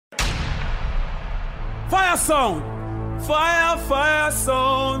Fire sound. Fire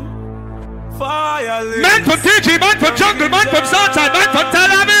sound. Firelinks. Man from TG, man from Jungle, man from Southside, man from Tel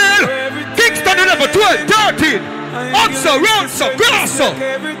Aviv. Kingston 11, 12, 13. Oxo, Ronso, Grasso.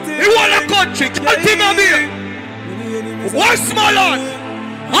 You want a country, Ultimate. Westmoreland.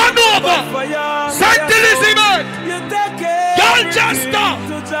 Hanover. St. Elizabeth. Colchester.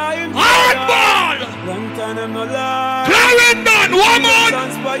 Hardball. Clarendon, Woman.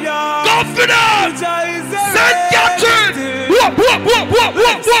 Confidence. St. Catherine. Whoop.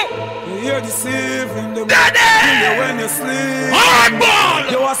 Daddy! When you sleep,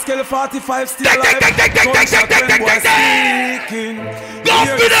 Hardball! you are scale 45 still alive.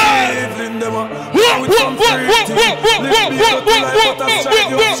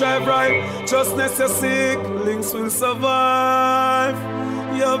 Justness is sick, links will survive.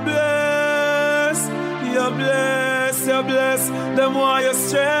 You're blessed, you're blessed, you're blessed. Them why you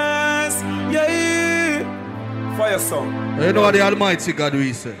stress, yeah. Fire song. You know what the Almighty God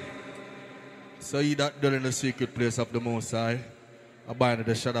we say. So he that dwell in the secret place of the Most High, abide in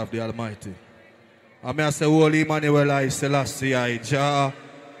the shadow of the Almighty. I may say, Holy Emmanuel, I Selassie, I Jah,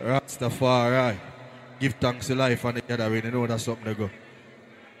 Rastafari. Give thanks to life and the other way. You know that's something to go.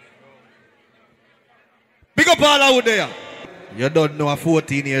 Big up all out there. You don't know a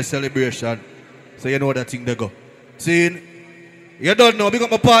 14-year celebration, so you know that thing they go. See, you don't know. Big up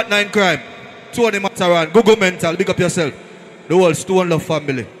my partner in crime, Tony Mataran, Google Mental. Big up yourself. The whole Stone Love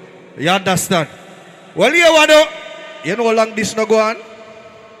family. You understand? Well, you know how long this no go on?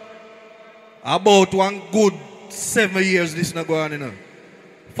 About one good 7 years this no go on, you know.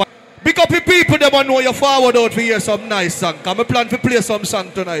 Big up the people that know you forward out to hear some nice song. Cause I plan to play some song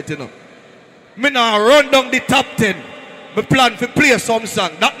tonight, you know. Me now run down the top 10. Me plan to play some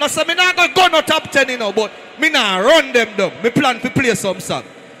song. Not say me not gonna go no top 10, you know, but me now run them down. Me plan to play some song.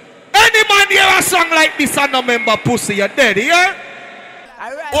 Any man hear a song like this and no member pussy, you're dead, yeah?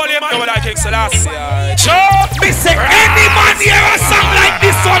 Holy man, what I think Selassie. Me say any man hear a song like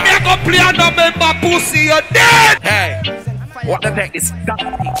this one, me go play and no member pussy, you're dead. Hey, what the heck is that?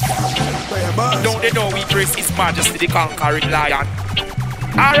 Don't they know we praise His Majesty the conquering lion?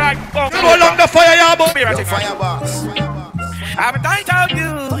 Alright, go along the Fyahboss. Fyahboss. I'm a tight of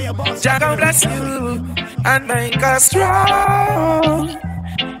you, Jah God bless you and make us strong.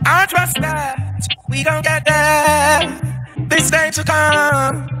 I trust that we don't get there. This day to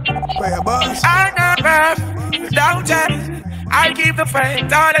come, I never doubted. I keep the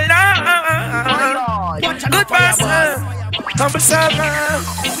faith all along. Good person, humble servant.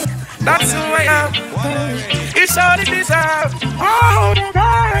 That's who I am. It's all it deserves. Oh, the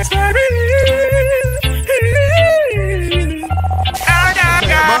guys, baby. And I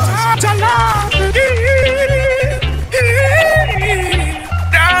got such a love to give.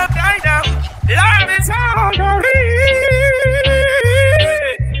 Down. Love is all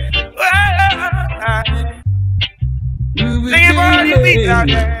you need.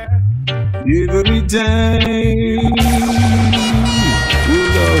 Every day,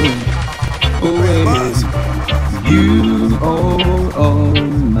 you are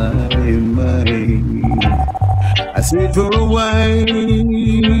on my mind. I said for a while,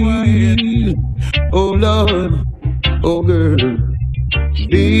 oh Lord, oh girl,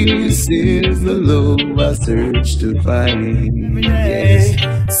 this is the love I search to find. Yes.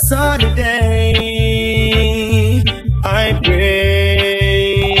 Sunny day, I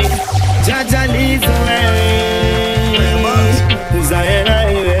pray, Jaja leads the way, Zion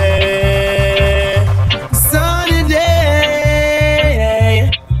highway. Sunny day,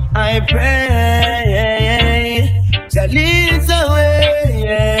 I pray, Jaja leads the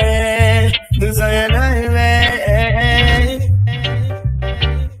way, the Zion highway.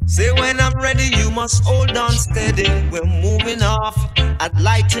 Say when I'm ready, you must hold on steady. We're moving off at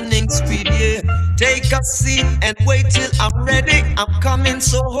lightning speed, yeah. Take a seat and wait till I'm ready. I'm coming,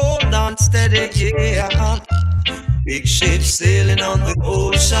 so hold on steady, yeah. Big ship sailing on the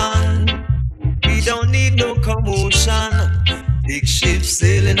ocean. We don't need no commotion. Big ship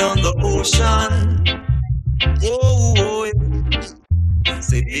sailing on the ocean. Oh, oh, yeah.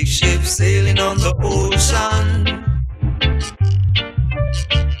 Say big ship sailing on the ocean.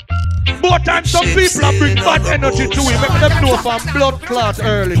 But and some people are bring bad energy to it. Make them know from blood clot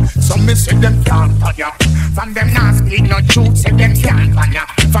early. Some me say them can't pan ya. From them not speak no truth, say them can't pan ya.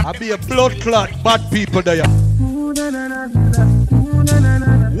 I be a blood clot bad people there.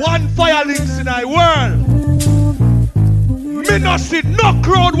 One Firelinks in our world. Me no see no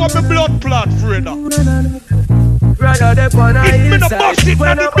crowd with me blood clot friend. If me no bust it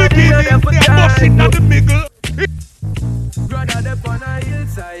at the beginning, me a bust it at the middle. Brother, they on a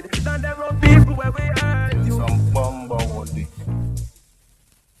hillside, and they run people where we are.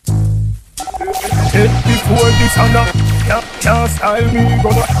 Dead before this and that. Can't style me,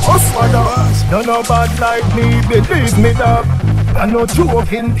 gonna hustle that. None of bad like me, believe me dog. I no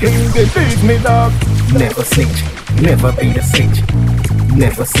joking thing, believe me dog. Never snitch, never be the snitch.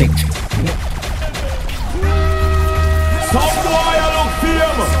 Never snitch. Some boy I look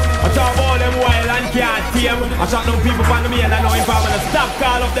fame. I talk about them wild and can't tame. I shot down people from the mail and now in farm and I stop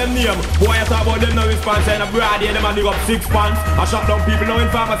call up them name. Boy I talk about them no response and a broad here them and dig up 6 pants. I shot down people now in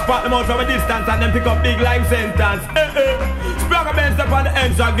farm and spot them out from a distance and then pick up big life sentence. Sprung a bench up on the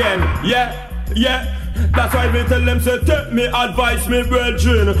ends again. Yeah. That's why me tell them say take me advice me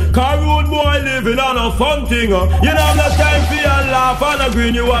brethren. Car road boy living on a fun thing. You know no time for your laugh and a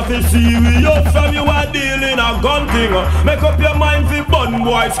green. You have to serious from you are dealing a gun thing. Make up your mind for bun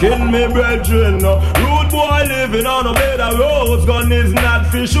boy skin me brethren. Road boy living on a bed of rose. Gun is not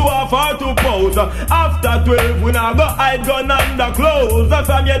for show off or to pose. After 12 we now go hide gun under clothes. That's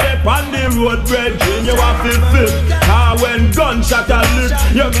why you dip on the road brethren. You have to fit. When gunshot a lick,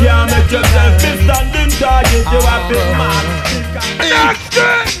 you can't make yourself be standing target. You have to man.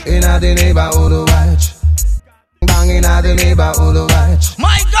 Inna the neighborhood watch. Bang inna the neighborhood watch.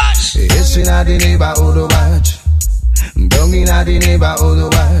 My gosh! Yes, inna the neighborhood watch. Down inna the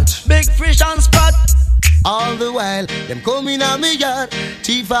neighborhood watch. Big fish on spot. All the while, them coming on me yard.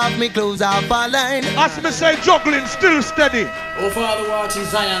 Thief off me clothes off a line. As me say, juggling still steady. Oh, Father, watch in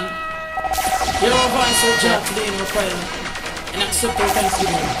Zion. Hear our voice, O God, today in our prayer, and accept our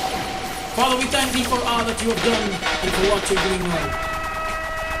thanksgiving. Father, we thank thee for all that you have done and for what you're doing now.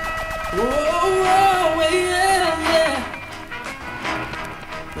 Oh, yeah.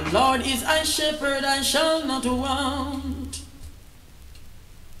 The Lord is my shepherd, I shall not want.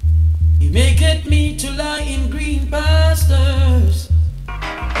 He maketh me to lie in green pastures.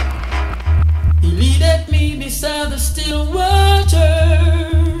 He leadeth me beside the still waters.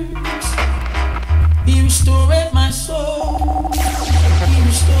 He restored my soul. He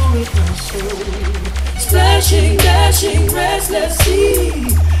restored my soul. Splashing, dashing, restless sea.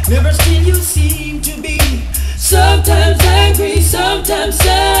 Never still you seem to be. Sometimes angry, sometimes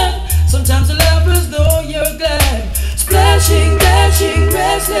sad. Sometimes you laugh as though you're glad. Splashing, dashing,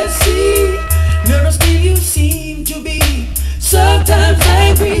 restless sea. Never still you seem to be. Sometimes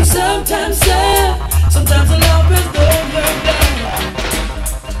angry, sometimes sad. Sometimes you laugh as though you're glad.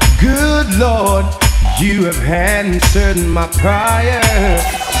 Good Lord, you have answered my prayer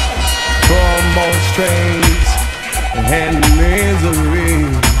from all strains and misery.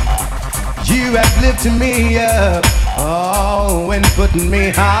 You have lifted me up, oh, and put me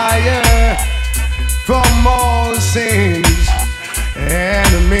higher from all sins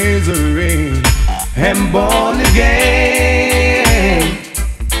and misery. And born again,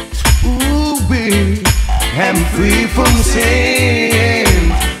 ooh, we am free from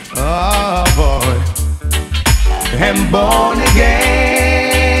sin. Oh boy, am born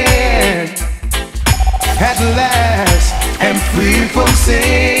again. At last, am free from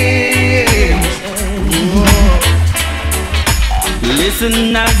sin.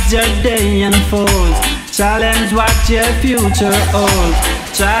 Listen as your day unfolds. Challenge what your future holds.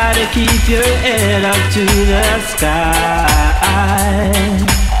 Try to keep your head up to the sky.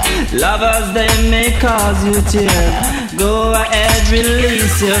 Lovers, they may cause you tears. Go ahead,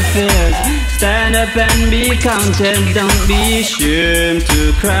 release your fears. Stand up and be content. Don't be ashamed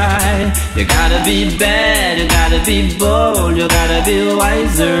to cry. You gotta be bad, you gotta be bold, you gotta be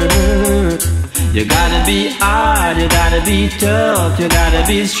wiser. You gotta be hard, you gotta be tough, you gotta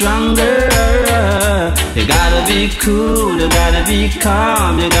be stronger. You gotta be cool, you gotta be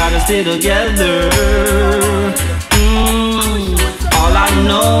calm, you gotta stay together. All I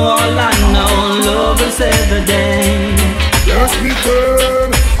know, love will save the day. Yes, me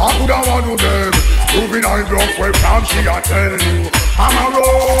turn, I could have one of them. Moving on block where from she I tell you I'm a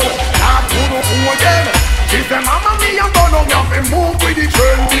roll, not to know who again. She said, Mama, me, I'm gonna have to move with the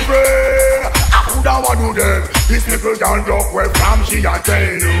train, my friend. I could have one of them. This little down block where from she I tell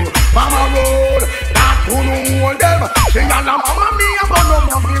you Mama roll, not to know who them. She and Mama, me, I'm gonna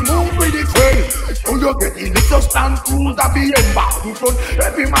have to move with the train. So you get in the stand cruise that be in back to front.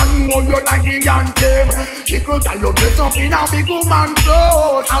 Every man know you're like a yankee. She could tell you get something a big woman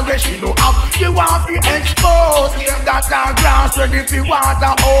clothes. I guess she know how you want to expose. That grass ready for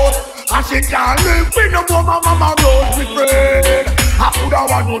water out. And she can't live with no more mama road with friend. I could have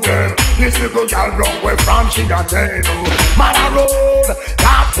one of them. This little girl rock where from she got ten. Mama road,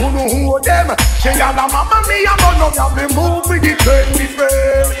 not to know who them. She and the mama me and none of them move with the train with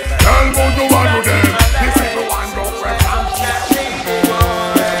friend. Girl go to one of them. This little one rock where from she got ten.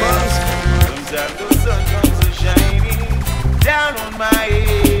 Sometimes the sun comes a shining down on my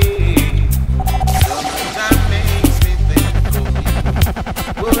head.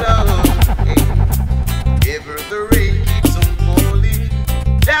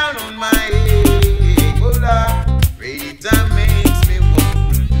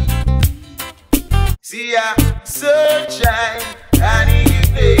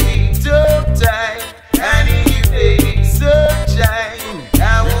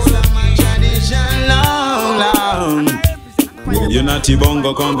 you naughty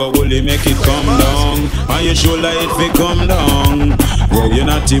bongo congo, will you make it come down? On your shoulder it fi come down. Grow you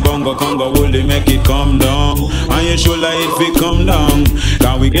naughty bongo congo, will you make it come down? On your shoulder it fi come down.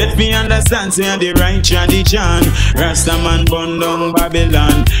 Can we get me understand, say the right tradition. Rasta man burn down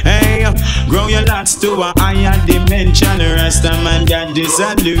Babylon. Hey, grow your locks to a higher dimension. Rasta man got the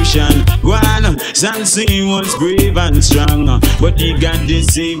solution. Go on, Sansi was brave and strong, but he got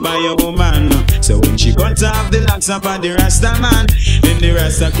deceived by a woman. So when she cut off the locks up of the Rasta man, then the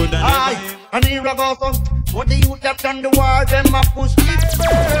Rasta couldn't never. And here I go, so what the youth have done the war, them a push me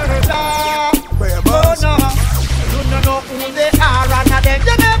further. Oh no, you don't know who they are, and then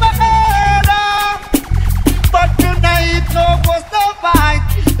you never heard of. But tonight, no was no fight.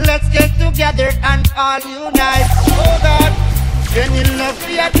 Let's get together and all unite. Oh God, any love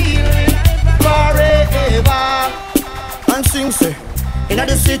we are dealing forever. And sing say, in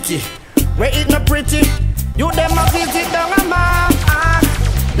the city, where it not pretty, you them a visit down a man.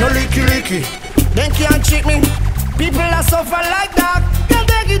 No licky licky, they can't cheat me. People are suffer like that, can't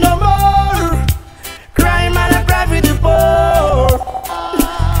take it no more. Crime and a cry for the poor.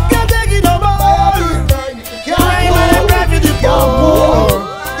 Can't take it no more. Crime and a cry for the poor.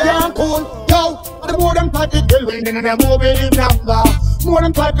 Young cool, yo, the more them party till we in the more we live longer. More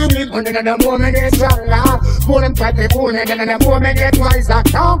than party live, and then the more we get stronger. More than party cool, and then the more we get wiser.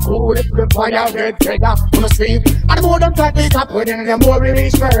 Young cool, if the fire red trigger on the street. And the more than party top, and then the more we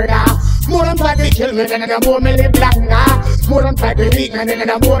reach further. More than party kill me, and then the more we live longer. More than party weak, and then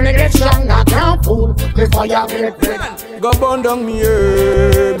the more we get stronger. Young cool, the fire red trigger. Go burn down me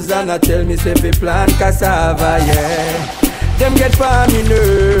herbs, and I tell me say fi plant cassava, yeah. Them get farming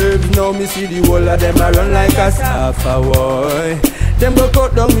nerves, now me see the whole of them a run like a safa boy. Them go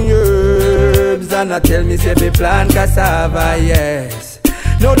cut down me herbs and I tell me say be plant cassava, yes.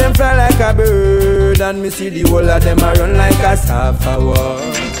 Now them fly like a bird and me see the whole of them a run like a safa boy.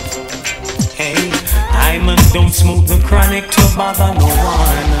 Hey, diamond don't smoke the chronic to bother no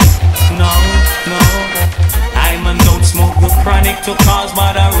one. No, no. Diamond don't smoke the chronic to cause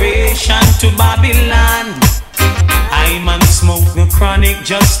moderation to Babylon. I man smoke the chronic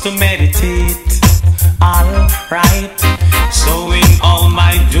just to meditate. Alright, so in all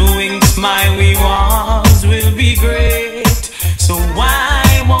my doings my rewards will be great. So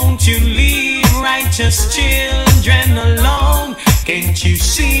why won't you leave righteous children alone? Can't you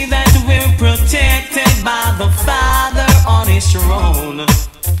see that we're protected by the Father on his throne?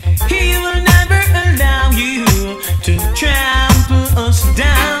 He will never allow you to trample us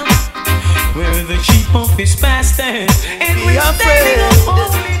down. We're the sheep of his pastures, and we're standing up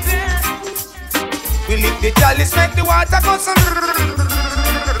holy ground. We lift the chalice, make the water go some.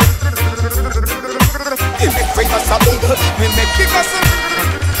 We make breakfast up, we make breakfast up.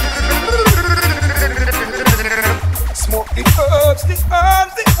 Smoke the herbs, the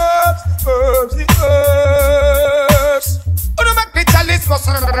herbs, the herbs, the herbs, the herbs. Oh, no, make the chalice go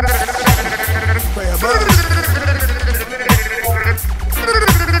some.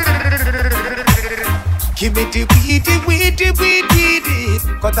 Give me the weedy.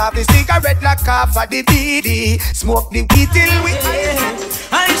 Cut off the cigarette like half of the beady. Smoke the weed till we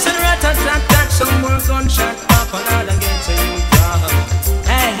I said rat-a-tat-tat, some more gunshot pop and all again to you, God.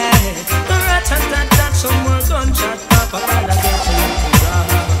 Hey, hey, rat-a-tat-tat, some more gunshot pop and all again to you, God.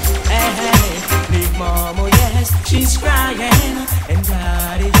 Hey, hey, big mama, yes, she's crying, and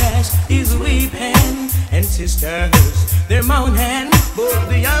daddy, yes, he's weeping, and sisters, they're moaning, but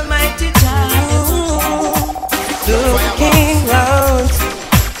the Almighty child. Looking round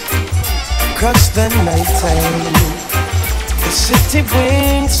across the night time, the city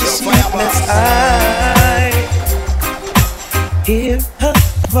brings a sleepless eye. Hear her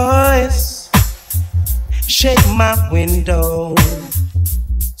voice shake my window,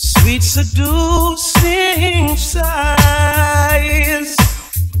 sweet seducing sighs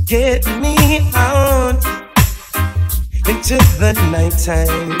get me out into the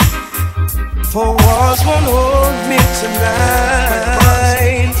nighttime. For walls won't hold me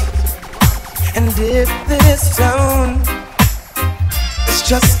tonight. And if this town is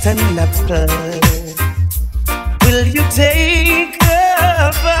just an apple, will you take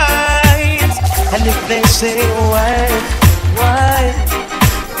a bite? And if they say why?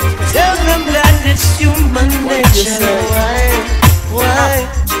 Tell them that it's human nature. Why?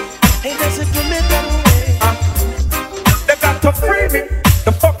 Hey, does it give me that way? They got to free me.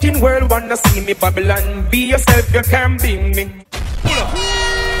 The fucking world wanna see me, Babylon. Be yourself, you can't be me.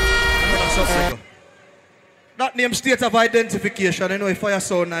 That name state of identification, I know if I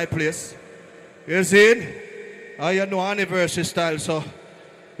saw nice place. You see? You know anniversary style, so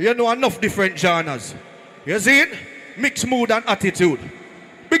you know enough different genres. You see? mixed mood and attitude.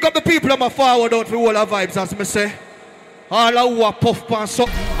 Big up the people of my forward out for all our vibes, as me say. All who are puff pan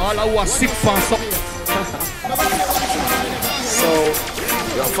something, all who are sip pan something. So,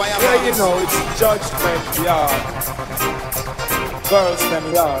 yeah, you know, it's judgment yard. Girls,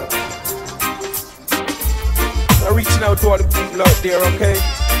 them yard. I'm reaching out to all the people out there, okay?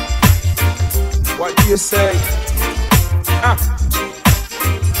 What do you say?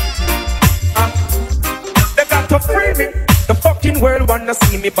 They got to free me. The fucking world wanna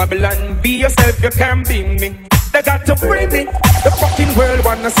see me. Babylon, be yourself, you can't be me. They got to free me. The fucking world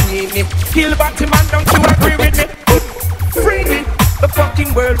wanna see me. Kill Batman, don't you agree with me? Free me. The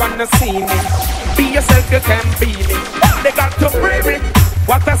fucking world wanna see me. Be yourself, you can't be me. They got to free me.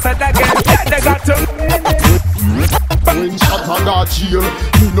 What I said again, they got to. When shot a got jail,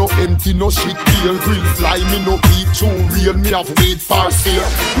 me no empty, no shit deal. Grill fly, me no beat too real. Me have wait for sale.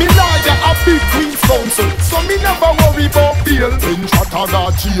 Me lawyer a big Queen's Council, so me never worry about bail. When shot a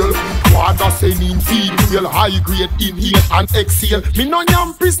got jail, water sending female, high grade inhale and exhale. Me no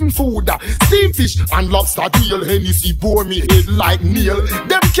yam prison food, steam fish and lobster tail. Hennessy bore me head like nail.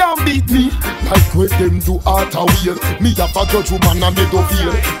 Them can't beat me like what them do at a wheel. Me have a judge woman and me do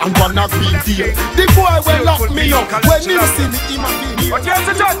feel, and one a green deal. The boy will lock me up. When you see me, but here's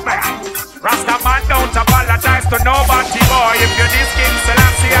the judgment. Rasta man don't apologize to nobody, boy. If you're this King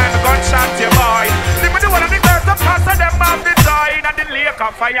Selassie and gunshot your boy, leave me the one of the girls up cause of them have the joy. And the lake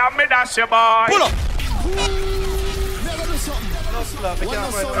of fire, me dash your boy. Pull up.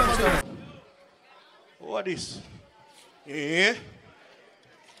 What is? Yeah.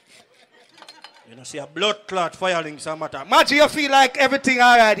 You know, see a blood clot Firelinks and matter. Imagine you feel like everything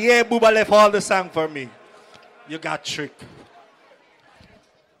alright. Yeah, Booba left all the song for me. You got tricked.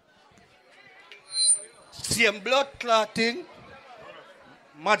 Same blood clotting.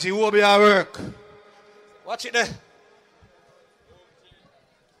 Maggie will be at work. Watch it there.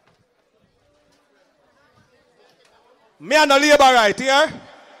 Me and a labor right here.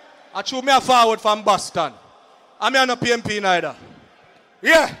 I chew me a forward from Boston. And me and a PMP neither.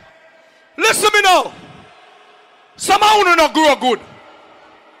 Yeah. Listen me now. Some of you not grow good.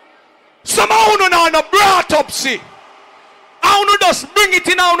 Some of you not brought up, see. I don't just bring it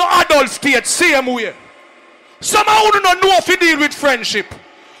in our adult state, same way. Some of you don't know if you deal with friendship.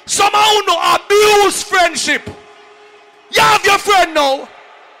 Some of you don't abuse friendship. You have your friend now.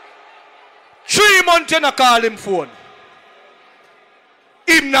 3 months you not call him phone.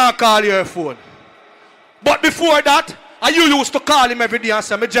 Him not call your phone. But before that, you used to call him every day and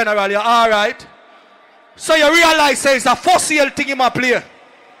say, me general, you're alright. So you realize say it's a fossil thing in my play.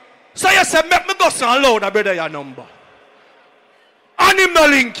 So you say, make me go so loud, brother, your number. And him no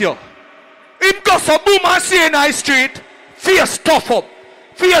link you. Him go so boom and see in the street, face tough up,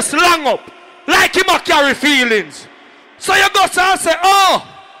 face long up, like him a carry feelings. So you go so and say, oh,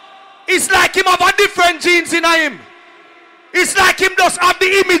 it's like him have a different genes in him. It's like him just have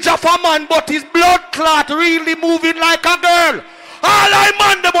the image of a man, but his blood clot really moving like a girl. All I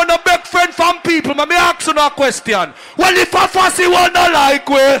man them on a big friend from people, me ask you a question. Well, if a fussy one not like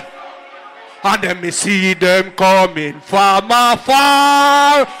we, and then me see them coming from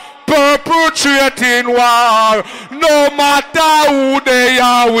afar, perpetrating war. No matter who they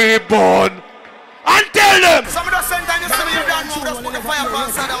are, we born. And tell them. Some of the same time you see me, you don't know, just put the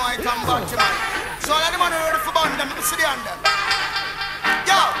Fyahboss and I come back to me. So all of them are ready for bond them, you see the hand them.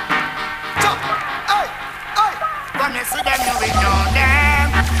 Yo, chop, hey, hey. When you see them, you will know them.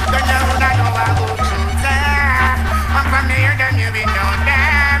 Don't know who I know I go through them. And from here, then you will know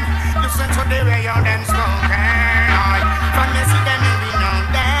them. Listen to the way of them spoken. From you see them, you will know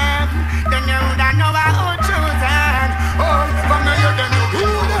them. Don't know who I know I go through them. Oh, from here, then you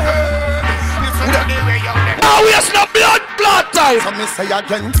will know them. Listen to the way of them. Now we have no blood time. So me say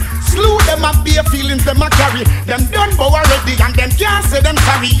again. Slew them up bare feelings them a carry. Them done bow already and them can't say them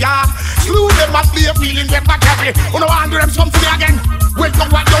sorry, yeah. Slew them up bare feelings them a carry. Who no want do them something again? Wake up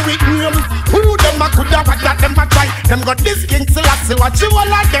what you with name. Who them a coulda what that them a try. Them got this King Selassie watch you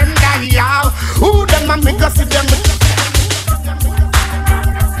all of them die, yeah. Who them a make us see them?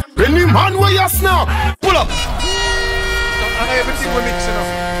 Any man where you snap. Pull up. Everything we're mixing up.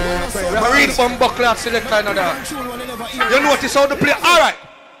 I read from Buckler selector and that. You notice how the play. Alright.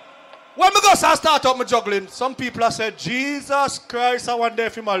 When I go start up my juggling, some people have said, Jesus Christ, I wonder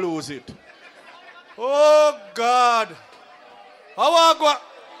if he might lose it. Oh God. I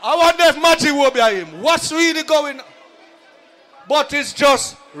wonder if Magic will be him. What's really going on? But it's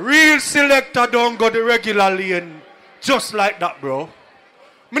just real selector don't go the regular lane. Just like that, bro.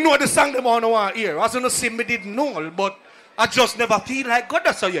 I know the song them on one ear. As you know, see me didn't know, but I just never feel like God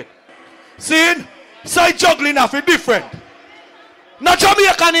that's so yet. See? So it's juggling off, it's different. Not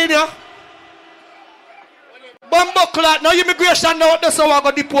Jamaican in here. Bumbo clot, no immigration now, that's how I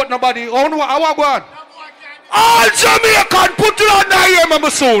go deport nobody. I want to go on. All Jamaican, put it on the here, my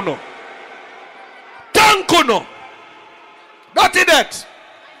son. Thank you, no. Dirty Dex.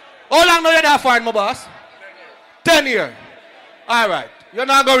 How long now you there find my boss? 10 years. Alright. You're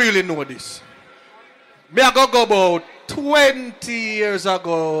not going to really know this. Me I go about 20 years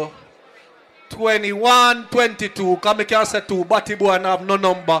ago. 21, 22. Because I can say 2. Batty boy and have no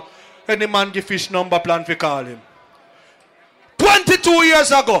number. Any man give fish number plan for call him. 22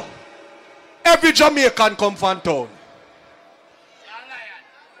 years ago. Every Jamaican come from town.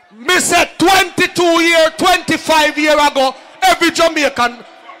 Me said 22 years, 25 years ago. Every Jamaican.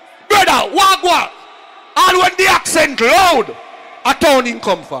 Brother, wagwa. And when the accent loud, a town in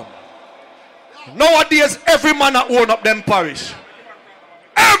come from. Nowadays, every man a own up them parish.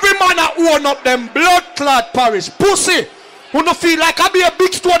 Every man a own up them blood clot parish. Pussy, who no feel like I be a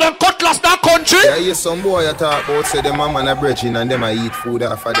big stone and cutlass that country? Yeah, hear some boy I talk about say them a man a brethren and them a eat food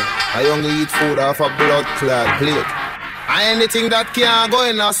off of them. I only eat food off a blood clot plate. And anything that can't go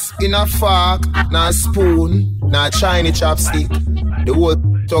in a fork, na spoon, na shiny chopstick. The whole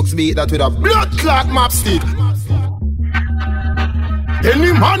talks beat that with a blood clot mapstick.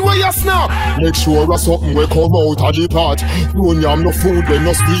 Any man where you snap, make sure a something will come out of the pot. Don't yam no food when no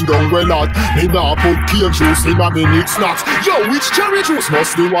steam down well hot. Me nah put cane juice in a minute snacks. Yo, which cherry juice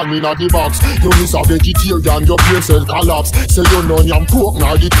must be one in a the box? You miss a vegetarian, your brain cell collapse. Say you no yam pork,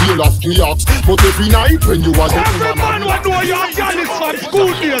 now the tail of the ox. But every night when you are the man will know your girl is from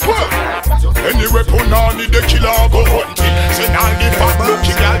school days. Anyway, punani the killer go hunting. Say now the fat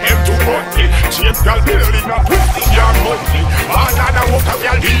looking girl them to hunting. James girl building a 20-yard hunting. All other walk a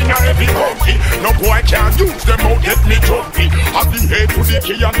girl in a every country. No boy can't use them out, get me jumpy. Have the head to the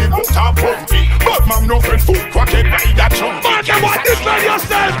key and the butter bumpy. But man no friend food cracked by that chunky. Man, you want this man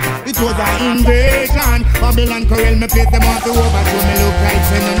yourself? It was an invasion. Babylon Corel, me place them off the over. So me look like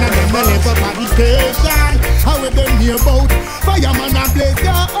say none of them will live up at the station. How we them hear about fireman and blaze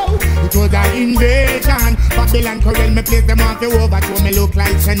their out. It was an invasion. Babylon Corel, me place them off the over. So me look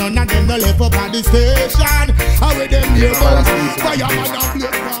like say none of them will live up at the station. How we them hear about fireman and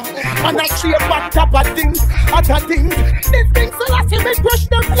blaze their out. And I see a back top of things, other things. These things so I see me crush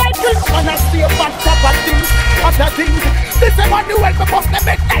them like this. And I see a back top of things, other things. This is what the world me bust them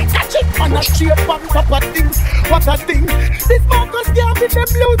make like a chip. And I see a back top of things, other things. This Marcus can't be them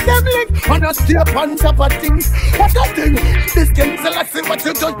lose them link. And I see a back top of things, other things. This game so I see what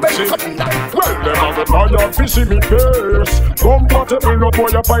you just make coming down. Well, them have a fire fish in me face. Compatible no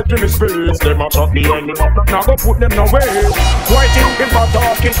boy a fight in his face. Them a shot the enemy, but now go put them away. Why think people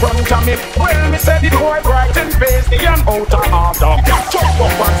talking from me? Well, me said the boy bright and face the young out of order. You chop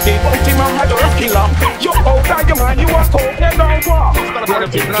up and stay out him and the killer. You out of your man, you are cold, they don't walk. What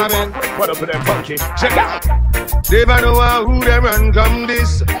up people, man? What up with them funky? Check out. They know who them run come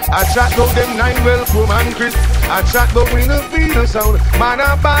this. I chat about them 9 well Chrome and Chris. I chat about we no feel the sound. Man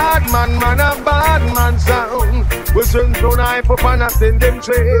a bad man sound. We send so knife up and I send them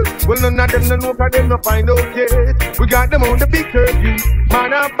trade. Well none of them no know cause them no find out yet. We got them on the big curfew.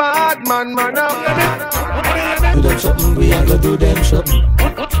 Man a bad man a bad. Do them something, we a go do them something.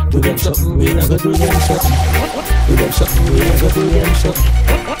 Do them something, we a go do them something. Do them something, we a go do them something.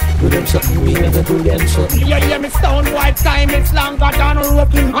 Do them something, we a go do them something. Yeah, me stone white time, it's longer than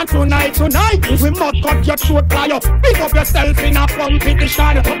rope. And tonight, we must cut your throat fly up. Pick up yourself in a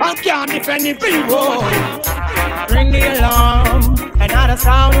competition. And can't defend the people. Ring the alarm, another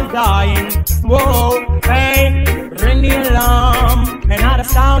sound is dying. Whoa, hey, ring the alarm, another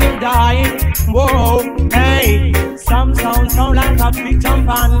sound is dying. Whoa, hey, some sound like a big jump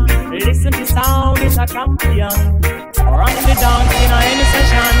on. Listen to sound, it's a champion. Rock the dance in any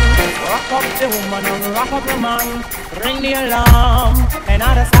session. Rock up the woman and rock up the man. Ring the alarm,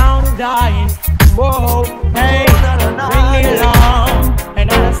 another sound is dying. Whoa, hey, ring the alarm,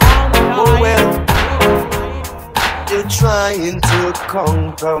 another sound is dying. You're trying to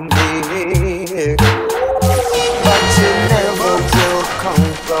conquer me, but you never will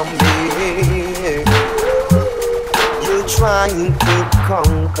conquer me. You're trying to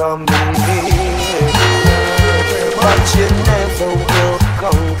conquer me, but you never will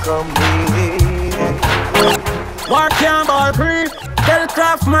conquer me. Work your ball free. Tell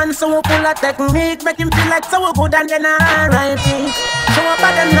Craftman so we pull a technique. Make him feel like so we good and then alright. Show up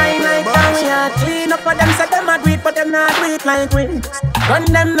at them 9 like that we are clean. Up for them say them a do it but them not do it like we. Run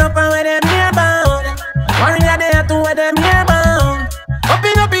them up and where them here bound. Warrior there to where them here bound. Up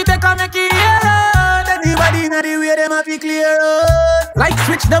it take a make it here. Anybody know the way them a be clear. Like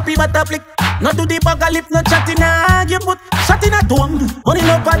Switch the people top flick. Not do the bag a lip, no chatting argue, but shot in a dome. Money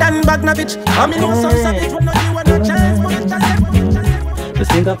no bad and bag no bitch. I mean no some savage when no you want no chance.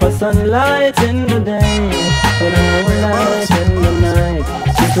 Just think of a sunlight in the day, and our light in the night.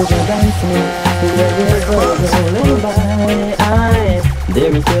 People are dancing, the waves are rolling by.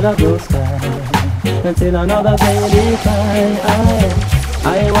 There is still a blue sky, until another baby cry.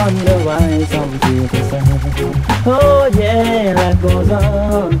 I wonder why some people say, oh yeah, life goes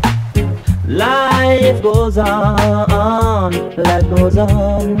on. Life goes on, life goes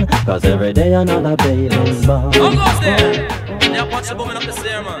on. Cause every day another baby's born. Who goes there? Yeah, what's the booming up the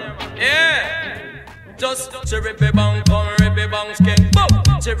stair, man? Yeah. Just cherry bang, come ribby bang, skank.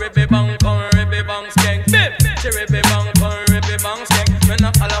 Boom. Cherry bang, come ribby bang, skank. Bim. Cherry bang, come ribby bang, skank. Me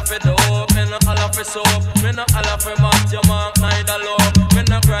no holla for dope, me no holla for soap, me no holla for mat, your mark neither low. Me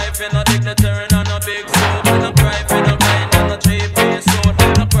no cry for no dignitary, no no big soap. Me no cry for no kind, no no three-piece suit. Me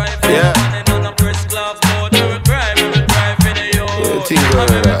no cry for no money, no no press gloves coat. Me will cry for the youth. Me will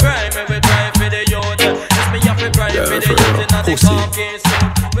cry for the youth. It's me have to cry for the youth in the cocky suit.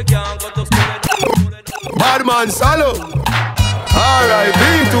 We can't go to school. Bad man Salo. R.I.P.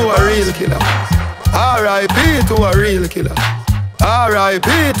 to a real killer. R.I.P. to a real killer.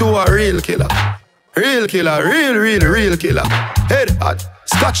 R.I.P. to a real killer. Real killer, real killer. Head hot,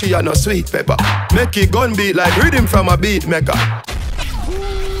 scotchy and no sweet pepper. Make it gun beat like rhythm from a beat maker.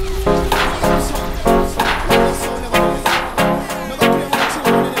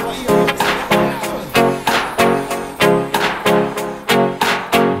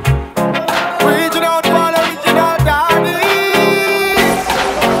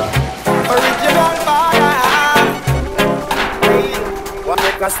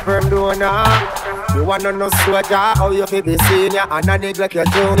 Sperm donor, you wanna know soldier, how you feel be senior and I neglect your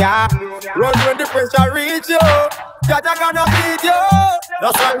junior. Run when the pressure reach you, Jaja gonna beat you.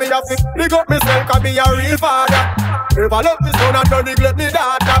 That's why me have to pick up myself and be a real father. If I love me son and don't neglect me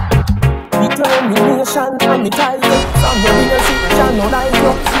daughter. Determination and me title. From your leadership, no like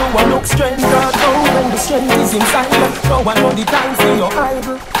you. You a look strength, God, when the strength is inside you. No one know the time for your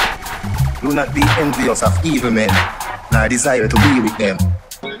idol. Do not be envious of evil men, nor desire to be with them.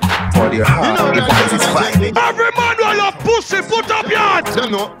 For their heart, because it's fine. Every man who love pussy, put up your hands. You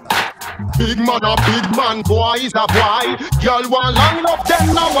know, big man a big man, boy is a boy. Girl want long enough,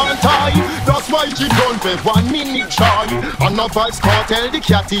 then no one tie. That's why she done for 1 minute try. And no vice cartel, the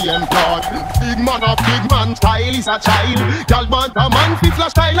catty employ. Big man a big man, style is a child. Girl want a man, fit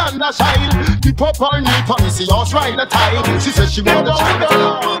flash style and a child. Keep up her knee, policy, horse ride a tile. She says she want a child.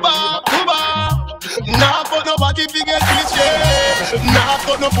 Nah, for nobody fi get rich, yeah. Nah,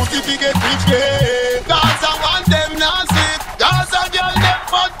 for no pussy fi get rich, yeah. Cause I want them nasty. Cause a girl them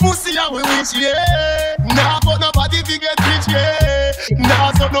fat pussy and we wish, yeah. Nah, for nobody fi get rich, yeah.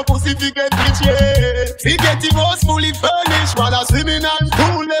 Nah, for no pussy fi get rich, yeah. Fi get the most fully furnished while I swimming and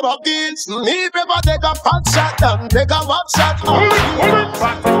pool never beach. Me prefer take a fat shot than take a wap shot.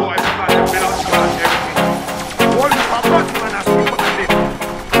 Fat boy, somebody build out everything. One for fat man a super thing.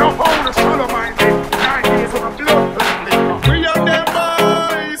 No pound of solo mind. We are them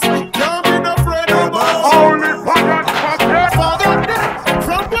boys, can't be no friend of us. Only father,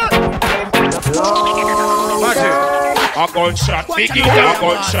 from what? A gunshot, picking, a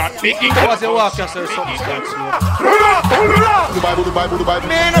gunshot, picking. What's your walk, sir? Dubai.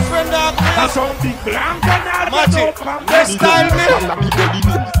 Man, a friend of that's some big blank and magic. This style, man.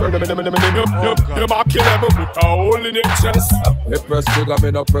 You might kill them with a hole in the chest. They press sugar,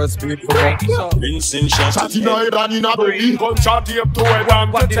 me no press people. Vincent shot. Shot in a head and in a belly. Gunshot tape to head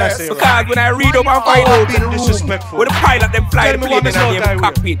and to chest. Because when I read up and find out with the pilot them fly the plane in the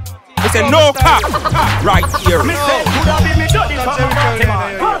cockpit. We say no cop right here. Me say, could have been me dirty for Fatima.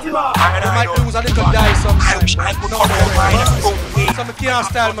 I might lose a little die sometime. So me can't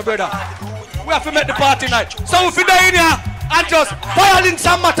style my brother. We have to make the party night. So if you die in here and just Firelinks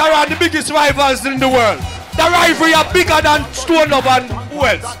and Mataran, the biggest rivals in the world. The rivalry are bigger than Stone Love and who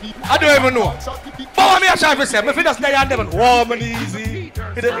else? I don't even know. But what me a try to say, me just die and them warm and easy.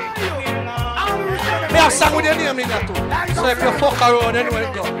 Me have sang with your name in there too. So if you fuck around anywhere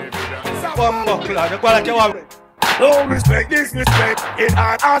you go. Buckler, the quality of no respect, disrespect. In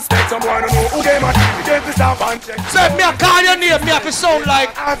an aspect, someone know who they might be. They have stop and check. So if me a call your name, me have to sound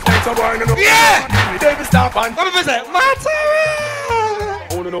like aspect, someone know. Yeah! They have stop and what if I say, Mataran?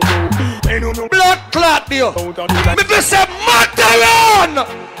 Oh no. Blood clot deal. Me fi say Mataran!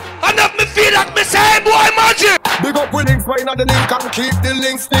 And if me feel like me say, boy, magic. Big up we links, find out the link and keep the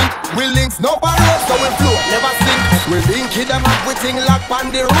links stink. We links no barrels, so we flow, never sink. We link them up, we ting lock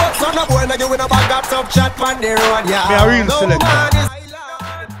on the road. So no boy, no give with a bag of tough chat on the road, yeah. Me a real selector.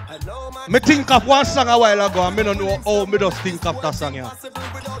 Me think of one song a while ago and me don't know how me just think of that song. Yeah.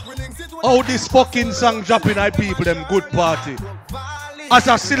 How this fucking song dropping at people them good party. As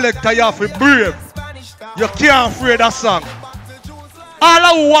a selector you have to brave. You can't afraid that song.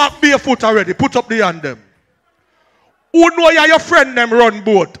 All who walk barefoot already, put up the hand them. Who know you your friend them run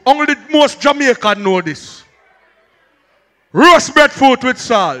boat? Only the most Jamaican know this. Roast breadfruit with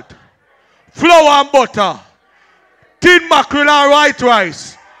salt, flour and butter, tin mackerel and white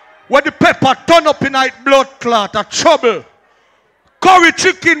rice. When the pepper turn up in night blood clot, a trouble. Curry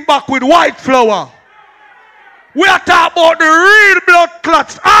chicken back with white flour. We are talking about the real blood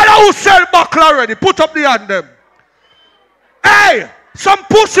clots. All who sell back already, put up the hand them. Hey, some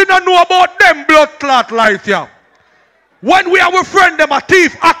pussy don't know about them blood clot life here. When we are with friend them a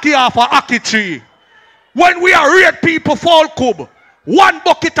thief, aki off a aki tree. When we are red people fall cub, one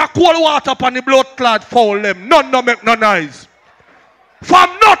bucket of cold water upon the blood clot fall them. None no make no noise.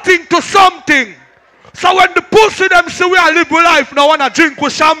 From nothing to something. So when the pussy them say we are live with life now wanna drink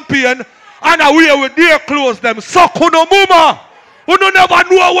with champagne and a wear with their clothes them suck on no mama. You don't never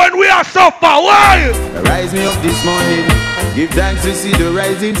know when we are suffer. Why? Rise me up this morning, give thanks to see the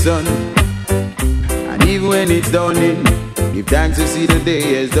rising sun. And even when it's dawning, give thanks to see the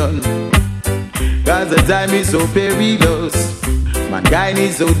day is done. Cause the time is so perilous, mankind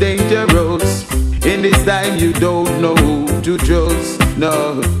is so dangerous. In this time you don't know who to trust,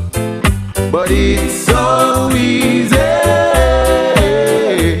 no. But it's so easy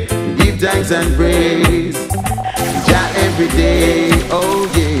to give thanks and praise Jah every day,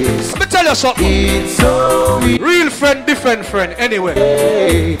 oh yes. Let me tell you something. It's so easy. Real friend, different friend,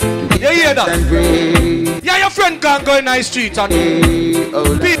 anyway. You hear that? Yeah, your friend can't go in the street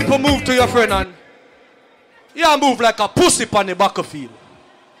and people move to your friend and you move like a pussy on the battlefield.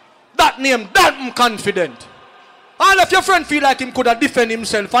 That name, that confident. And if your friend feel like him could have defend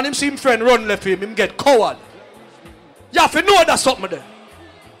himself and him see him friend run left him get coward. You have to know that something there.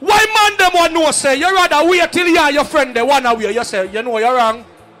 Why man them want know say you rather wait till you and your friend they one away. You say you know you're wrong.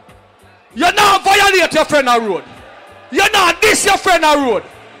 You not violate your friend on road. You not diss your friend on road.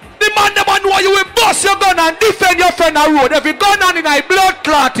 The man them want know you will bust your gun and defend your friend on road. If you gun on in a blood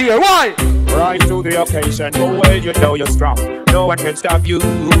clot here, why? Rise to the occasion, go ahead, you know you're strong. No one can stop you.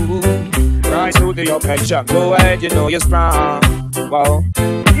 Rise to the occasion, go ahead, you know you're strong. Wow.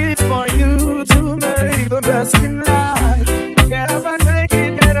 It's for you to make the best in life. Get up and take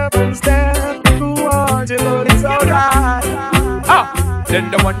it, get up and step. Who wants you, know it's alright. Ah,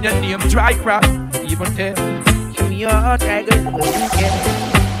 then the one your name dry crap. Even tell give me your tiger,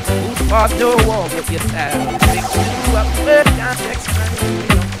 who's fought the war with yourself. Make you up, but can't explain.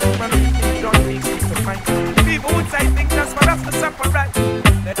 People would say think just for us to separate.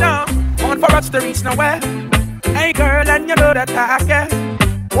 They don't want for us to reach nowhere. Hey girl, and you know that I care.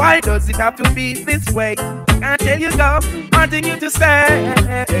 Why does it have to be this way? Until you go, wanting you to stay.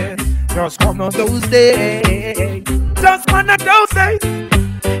 Just one of those days. Just one of those days.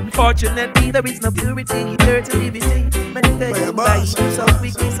 Unfortunately, there is no purity, dirty liberty. Meditation by so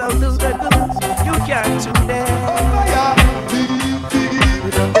weak, so lose the good. You can't do that.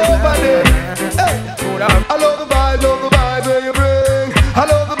 Over there. Hey. I love the vibe where you bring. I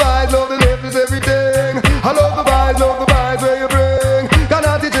love the vibe, love the lift is everything. I love the vibe where you bring.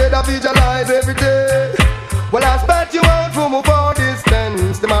 Cannot I visualize every day. Well, I spat you out from a far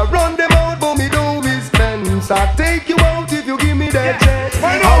distance. Them I run them out, but me don't dispense. I take you out if you give me that chance.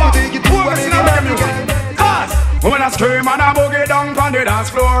 I will take you to a when I scream and I boogie down on the dance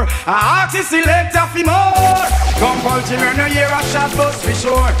floor, I ask the selector for more. Come culture and you hear a shot bust for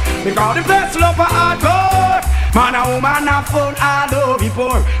sure. Because the best love for hardcore. Man a woman a fun all over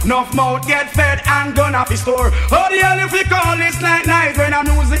before. Enough mouth get fed and gonna be store. How the hell if we call this night when a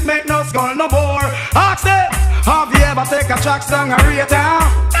music make no skull no more? Ask them, have you ever take a track song and rate down?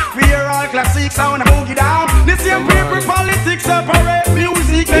 We hear all classic sound and boogie down. The same people politics separate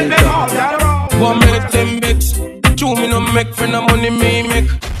music make them all gather round. 1 minute them mix, 2 me no make for no money me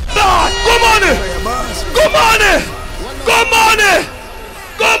make. Lord, come on it! Come on it! Come on it!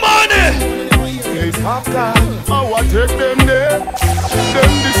 Come on it! It's half time, I want take them there.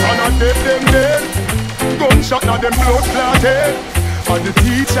 Them this and I take them there. Gunshot now them blood clotted. And the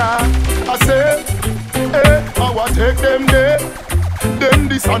teacher, I say, hey, I want take them there. Them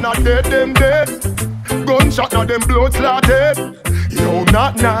this and I take them there. Gunshot now them blood clotted. Yo,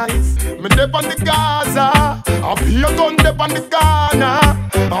 not nice. Me dep on the Gaza, I be a gun dep on the Ghana.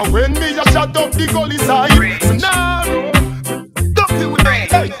 And when me a shot up the gully side, scenario.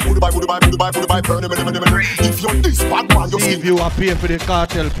 If you're this bad man, you see. If you are paying for the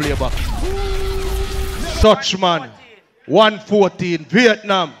cartel playback. Such man, 114,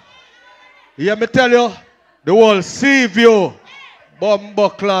 Vietnam. Yeah, me tell you, the whole sea view,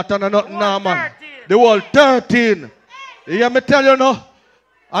 Bumbleclot and not normal. The whole 13. Yeah, me tell you no,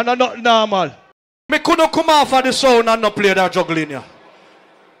 and not normal. Me couldn't come off of the sound and not play that juggling here.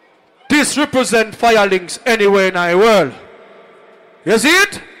 This represent Firelinks anywhere in the world. You see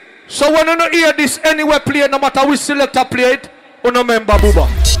it? So when you don't hear this anywhere play, no matter which selector play it, you no member Booba.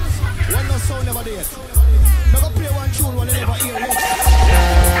 When no sound never there. Never play one tune when you never hear it.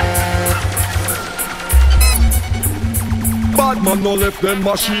 Bad man no left them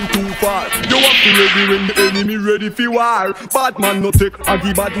machine too far. You have to ready when the enemy ready for war. Bad man no take a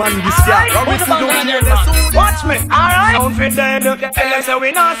the bad man this car. Watch me, alright. Sound fit dead. Tell them so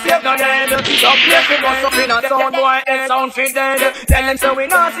we not save no dead. Don't play for us up in a sound boy. Sound fit dead. Tell them so we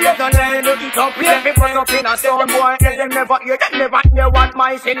not save no dead. Don't play for us up in a sound boy. Them never hear what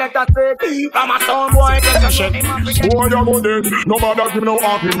my selector said. From a sound boy. Boy, you go dead. Nobody give no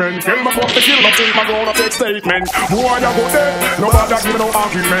argument. Kill me come to kill me. Think my gonna take statement. Boy, you go dead. Nobody give no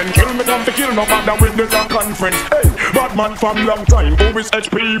argument. Kill me come to kill nobody with the long conference. Hey, bad man from long time. Always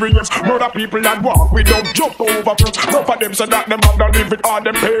experience. Murder people that walk without jump over. Enough of them so that them have to live with all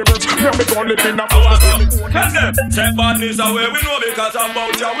them parents. Now me gon' live in a house. Say badness away, we know because I'm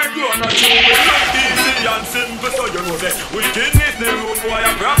about ya. We grow not true, we look easy and simple. So you know that wickedness the road boy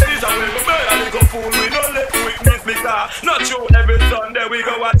and practice away. We bear a little fool, we don't let witness because not true every Sunday we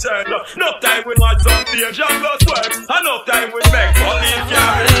go watch church. Enough time we watch some stage and plus work. Enough time we make money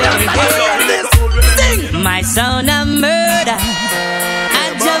carry. My sound of murder,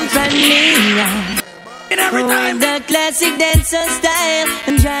 I jump from me. Every time the classic dancer style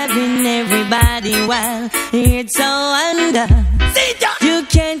and driving everybody wild. It's so under. You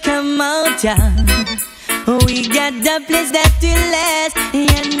can't come out, yeah. We got the place that will last,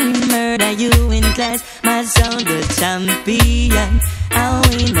 and we murder you in class. My sound the champion. I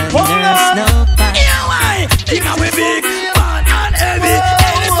win the nurse, no pass. Yeah, why? You know we big, fun and heavy.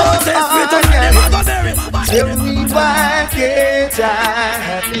 Any sound test we don't never go. Tell me why can't I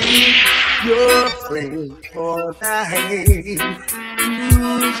happy? Your friend for life.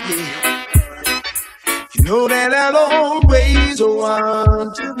 You know that I'll always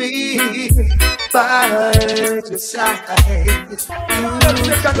want to be by your side.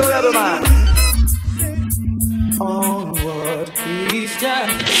 Onward, he's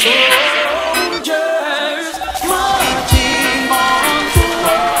just soldiers marching on to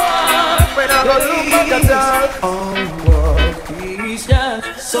war. When I go look back at onward, he's just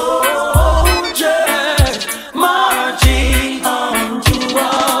soldiers marching on to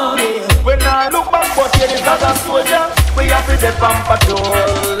war. When I look back, what you did as a soldier, we have to dip on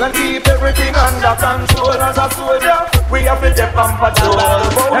patrol and keep everything under control. As a soldier, we have to dip on patrol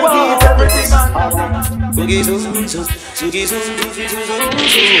and keep everything under control. Boogie zoom zoom, boogie zoom zoom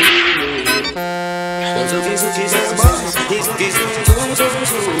zoom.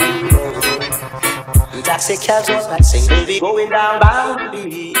 Taxi cabs was passing, baby going down Bound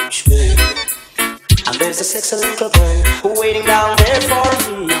Beach. And there's a sexy little girl waiting down there for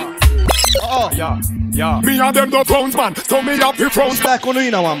me. Oh, yeah. Me and them no clowns, man. So me up the frowns. Back on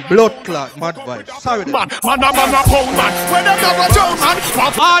you now, man. Blood clot, mad vibes. Sorry, man a pound, man. When them never jump, man.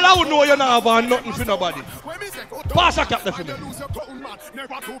 All I would know you now have nothing for nobody. Pass a cap there for me.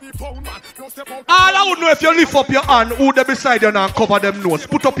 All I would know if you lift up your hand, who they beside you now and cover them nose.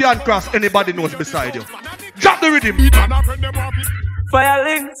 Put up your hand cross, anybody knows beside you. Drop the rhythm.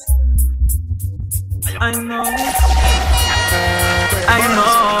 Firelinks. I know.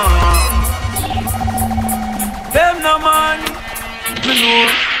 Them no man, me know.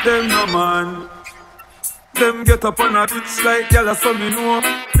 Them no man. Them get up on a bitch like yalla, so me know.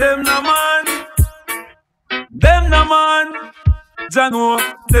 Them no man. Them no man. Jano.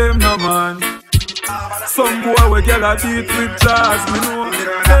 Them no man. Some boy we get a beat with jazz, me know.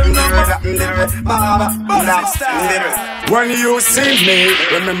 Them no man. When you see me,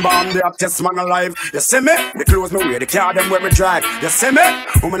 remember I'm the hottest man alive. You see me? The clothes me wear, the car them where me drive. You see me?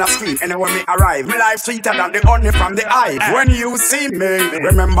 Woman a scream anywhere me arrive. Me life sweeter than the honey from the hive. When you see me,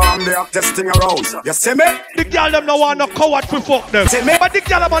 remember I'm the hottest thing around. You see me? The girl them no want no coward to fuck them. See me? But the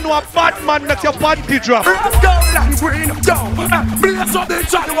girl them know a bad man make your panty drop. Down, green, down. Blaze up the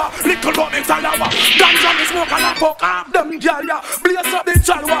chalwa, little bit the talawa. Ganja me smoke and I fuck up them girl ya. Blaze up the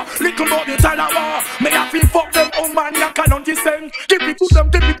chalwa, little bit the talawa. Me a feel fuck them, oh man, ya can't descend. Give it to them,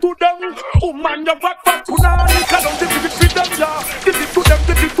 give it to them. Oh man, you back fat kuna. You can't give it to them, ya. Give it to them,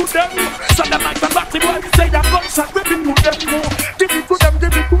 give it to them. So them like the batty boy say ya gunshot, give it to them. Give it to them,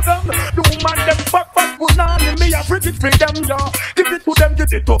 give it to them. No man, them back fat kuna. Me a bring it for them, ya. Give it to them, give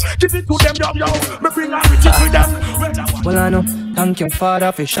it to them, yo. Me bring a riches with them. Well I know Thank you,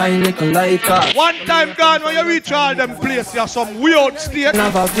 Father, for shine little like us. One time gone when you reach all them places, you have some weird state.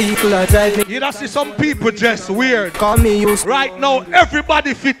 Have a vehicle or driving. You don't see some people just weird. Call me used. Right now,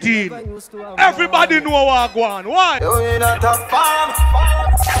 everybody fit in. Everybody know what I go on. Why? You not a farm.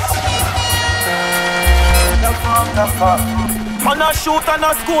 The farm. On a shoot and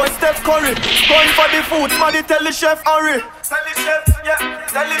a score, Steph Curry. Going for the food, money tell the chef hurry. Tell the chef, yeah,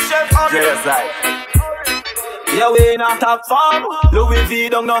 tell the chef hurry. Yes, right. Yeah, we in a top farm. Louis V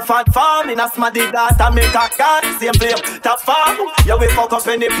don't no fat farm. In a smarty data make a gun. Same flame, top farm. Yeah, we fuck up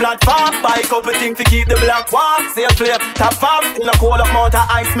any platform. Buy a couple things to keep the black warm. Same flame, top farm. In a cold amount of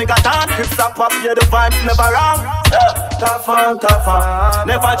ice make a tan. Grips and pop, yeah, the vibes never wrong. Top farm, top farm.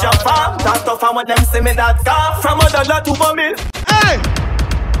 Never jump farm. Top tough farm when them see me that calm. From a dollar to $1 million. Hey!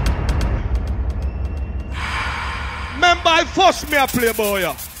 Remember I forced me a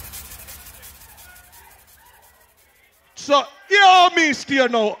playboy. So, you know me still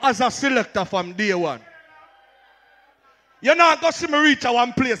now as a selector from day one. You're not going to see me reach a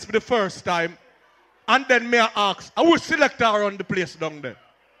one place for the first time and then me ask, I will selector around the place down there.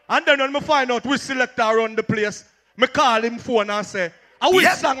 And then when I find out which selector around the place, I call him phone and say, I will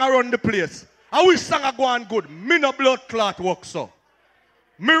sing around the place. I will sing a go on good. Me no blood clot work so.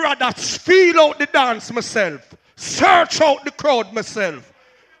 Me rather feel out the dance myself, search out the crowd myself,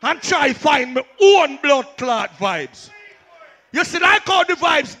 and try find my own blood clot vibes. You see, like how the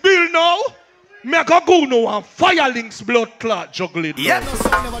vibes build now? Me I go now and Firelinks blood clot juggling. Yes.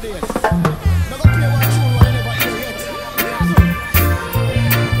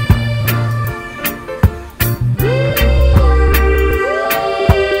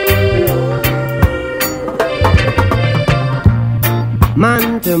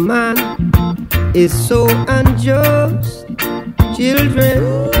 Man to man is so unjust. Children,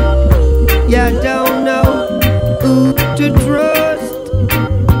 you don't know who to trust.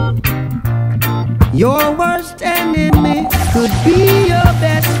 Your worst enemy could be your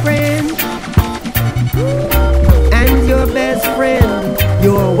best friend, and your best friend,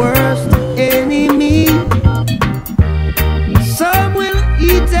 your worst enemy. Some will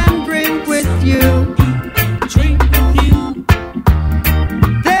eat and drink with you,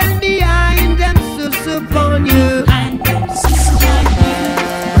 then behind them sus upon you.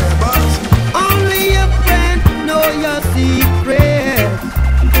 Only your friend know your secrets,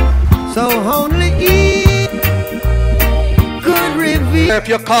 so only he could reveal. If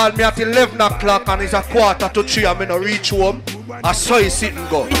you call me at 11 o'clock and it's a 2:45, I'm gonna reach home. I saw you sit and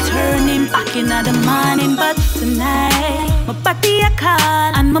go. Returning back in the morning, but tonight my body a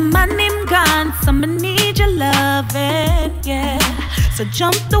call and my man him gone, so I need your loving, yeah. So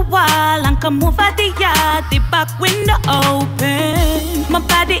jump the wall and come over the yard, the back window open. My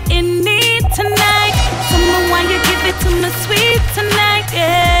body in need tonight, someone want you give it to me sweet tonight,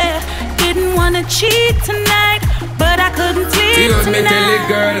 yeah. Didn't wanna cheat tonight, but I couldn't sleep tonight. Me tell it,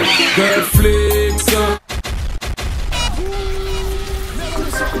 girl flicks up.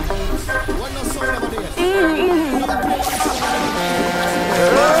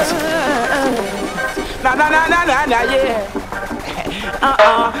 Na na na na na na yeah.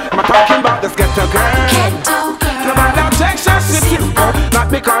 I'm talking about this ghetto girl. No matter Texas City, not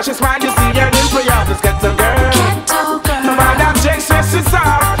because she's mine, you see her in for you. This ghetto girl. No matter Texas City,